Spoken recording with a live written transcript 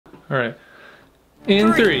All right.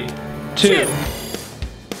 In 3, 2.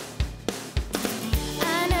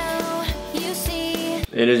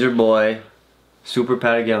 It is your boy, Super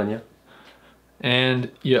Patagonia. And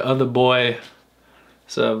your other boy,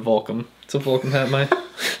 it's a Volcom. It's a Volcom hat,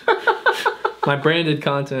 my branded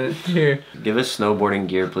content here. Give us snowboarding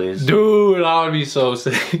gear, please. Dude, that would be so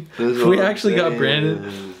sick. We actually got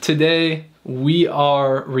branded. Today, we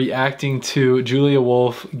are reacting to Julia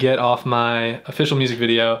Wolf Get Off My official music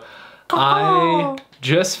video. I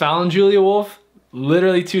just found Julia Wolf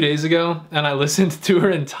literally 2 days ago, and I listened to her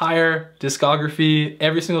entire discography,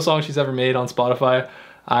 every single song she's ever made on Spotify.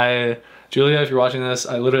 Julia, if you're watching this,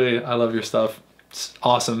 I love your stuff. It's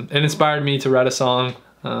awesome. It inspired me to write a song.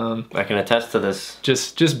 I can attest to this.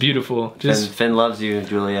 Just beautiful. Finn loves you,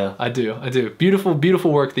 Julia. I do.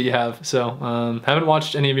 Beautiful work that you have. So haven't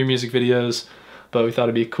watched any of your music videos, but we thought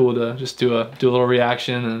it'd be cool to just do a little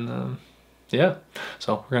reaction, and yeah.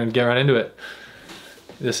 So we're gonna get right into it.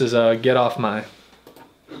 This is Get Off My.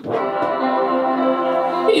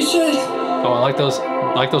 You should. Oh, I like those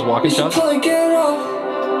walking shots. Oh,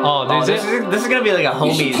 Oh, this is gonna be like a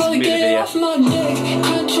homies music video.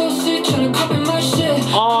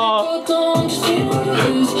 Oh,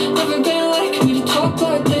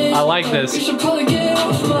 I like this.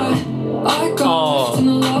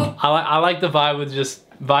 Oh, I like the vibe with just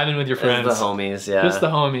vibing with your friends. It's the homies, yeah. Just the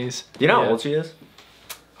homies. Do you know how old she is?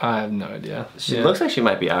 I have no idea. She looks like she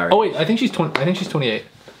might be our age. Oh wait, I think she's 20. I think she's 28.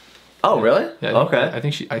 Oh really? Yeah. Okay. I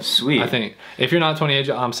think she. Sweet. I think if you're not 28,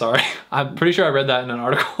 I'm sorry. I'm pretty sure I read that in an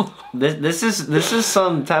article. This is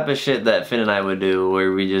some type of shit that Finn and I would do,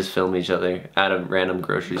 where we just film each other at a random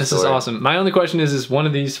grocery store. This is awesome. My only question is one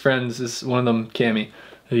of these friends, is one of them Cammy,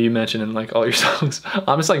 who you mentioned in like all your songs?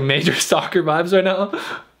 I'm just like major stalker vibes right now.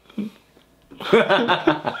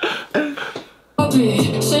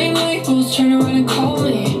 Same labels, turn around and call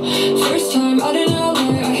me. First time out in LA,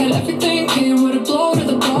 I had everything paid with a blow to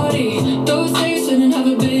the body. Those days didn't have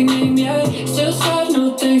a big name yet. Still sad,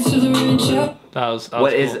 no thanks to the rich. That was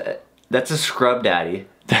what cool. is that's a scrub daddy.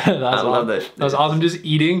 I love that. That was awesome. Just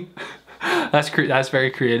eating. That's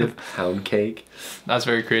very creative. Pound cake. That's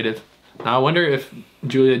very creative. Now I wonder if,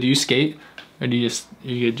 Julia, do you skate, or do you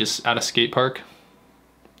just at a skate park?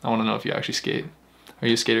 I want to know if you actually skate. Are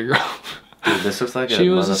you a skater girl? Dude, this looks like She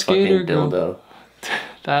was a skater dildo. girl.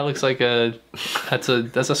 That looks like that's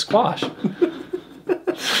a squash.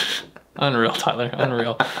 Unreal, Tyler.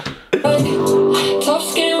 Unreal. But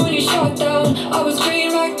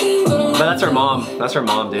that's her mom. That's her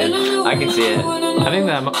mom, dude. I can see it. I think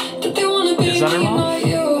that is that her mom?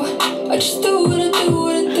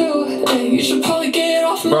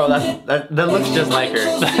 Bro, that looks just like her.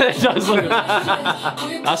 It does look.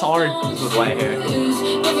 That's hard. This is white hair.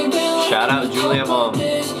 Shout out Julia mom.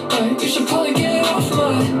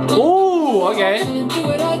 Ooh, okay.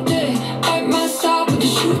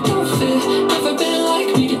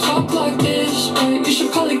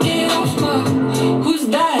 Who's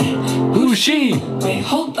that? Who's she? Wait,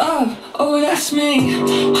 hold up. Oh, that's me.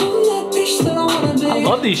 I'm that bitch that I wanna be. I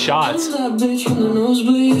love these shots. I'm that bitch from the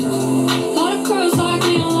nosebleed. A lot of girls like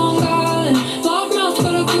me on Long Island. Loud mouth,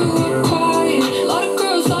 but I grew up quiet. A lot of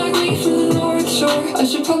girls like me from the North Shore. I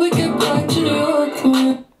should probably get back to New York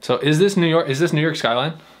more. So is this New York? Is this New York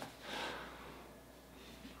skyline?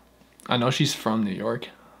 I know she's from New York.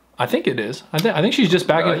 I think it is. I think she's just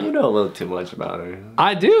back in. You know a little too much about her.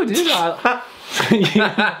 I do, dude. I'm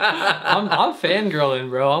fangirling,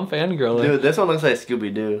 bro. I'm fangirling. Dude, this one looks like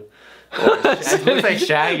Scooby-Doo. It looks like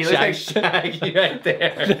Shaggy. It looks like Shaggy right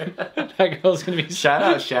there. That girl's gonna be. Shout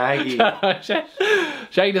out Shaggy.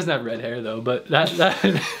 Shaggy doesn't have red hair though, but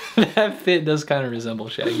that fit does kind of resemble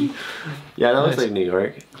Shaggy. Yeah, that looks like New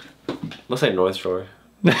York. Looks like North Shore.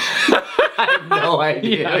 I have no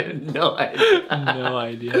idea. Yeah. I have no idea. No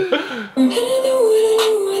idea.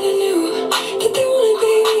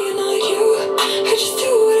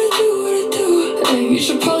 You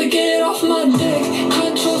should probably get off my dick.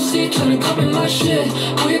 Control C, trying to copy my shit.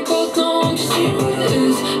 We both know I'm just seeing what it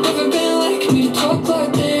is. Never been like me to talk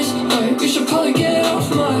like this. You should probably get off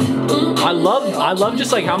my. I love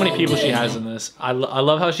just like how many people she has in this. I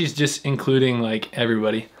love how she's just including like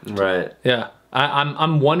everybody. Right. Yeah.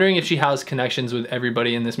 I'm wondering if she has connections with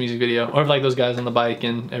everybody in this music video, or if like those guys on the bike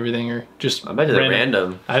and everything are just. I bet they're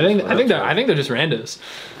random. I think they're just randos.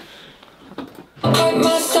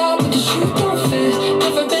 My style, but the shoes don't fit.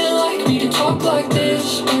 Never been like me to talk like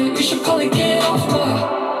this. You should probably get off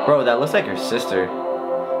my. Bro, that looks like her sister.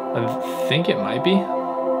 I think it might be.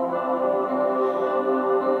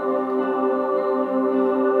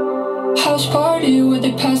 House party where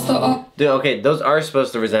they pass the. Dude, okay, those are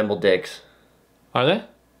supposed to resemble dicks. Are they?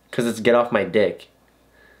 Cause it's get off my dick.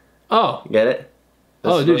 Oh. Get it?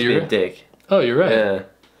 That's oh, dude, you're a dick. Oh, you're right. Yeah.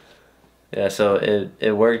 Yeah. So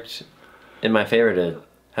it worked in my favor to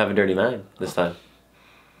have a dirty mind this time.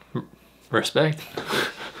 Respect.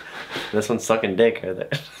 This one's sucking dick right there.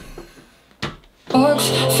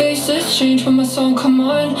 Faces change when my song come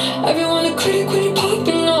on. Everyone a critic when you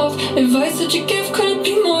popping off. Advice that you give couldn't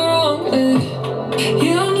be more wrong.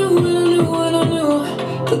 Yeah, I knew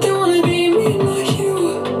that they wanna be me like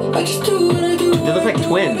you. I just do what I do. They look like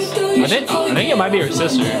twins. I think it might be her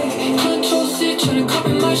sister. Control C, trying to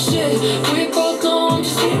copy my shit. We both know I'm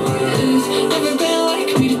just saying what it is. Never been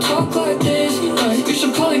like me to talk like this. You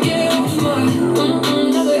should probably get off my.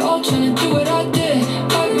 Now they all trying to do what I did.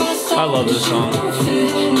 I love this song.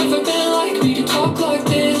 Never been like me to talk like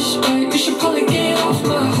this. You should probably get off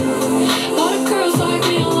my. A lot of girls like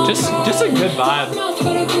me. Just a good vibe.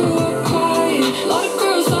 But I grew up quiet. A lot of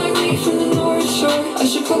girls like me from the North Shore. I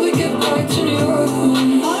should probably get back to New York. A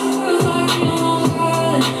lot of girls like me on Long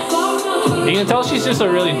Island. You can tell she's just a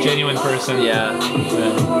really genuine person. Yeah.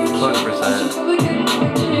 100%.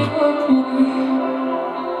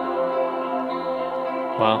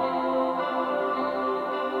 Wow.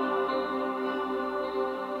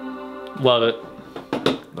 Love it.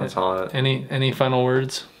 That's hot. Any final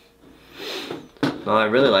words? No, I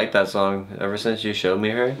really like that song. Ever since you showed me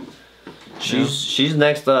her, she's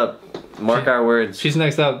next up. Mark our words. She's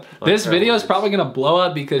next up. This video is probably gonna blow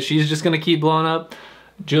up because she's just gonna keep blowing up.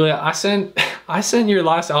 Julia, I sent your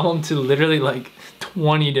last album to literally like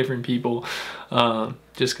 20 different people,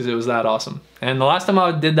 just because it was that awesome. And the last time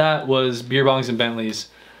I did that was Beer Bongs and Bentleys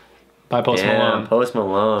by Post Malone. Post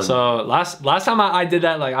Malone. So last time I did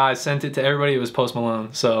that, like I sent it to everybody. It was Post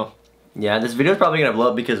Malone. So yeah, this video is probably gonna blow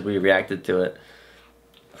up because we reacted to it.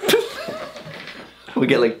 We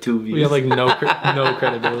get like 2 views. we have like no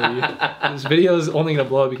credibility. This video is only gonna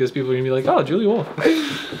blow up because people are gonna be like, oh, Julia Wolf.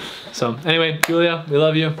 So anyway, Julia, we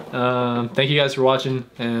love you. Thank you guys for watching,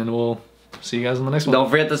 and we'll see you guys on the next one. Don't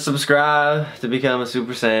forget to subscribe to become a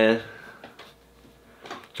Super Saiyan.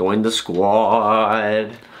 Join the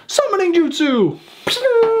squad. Summoning Jutsu!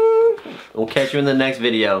 We'll catch you in the next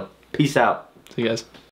video. Peace out. See you guys.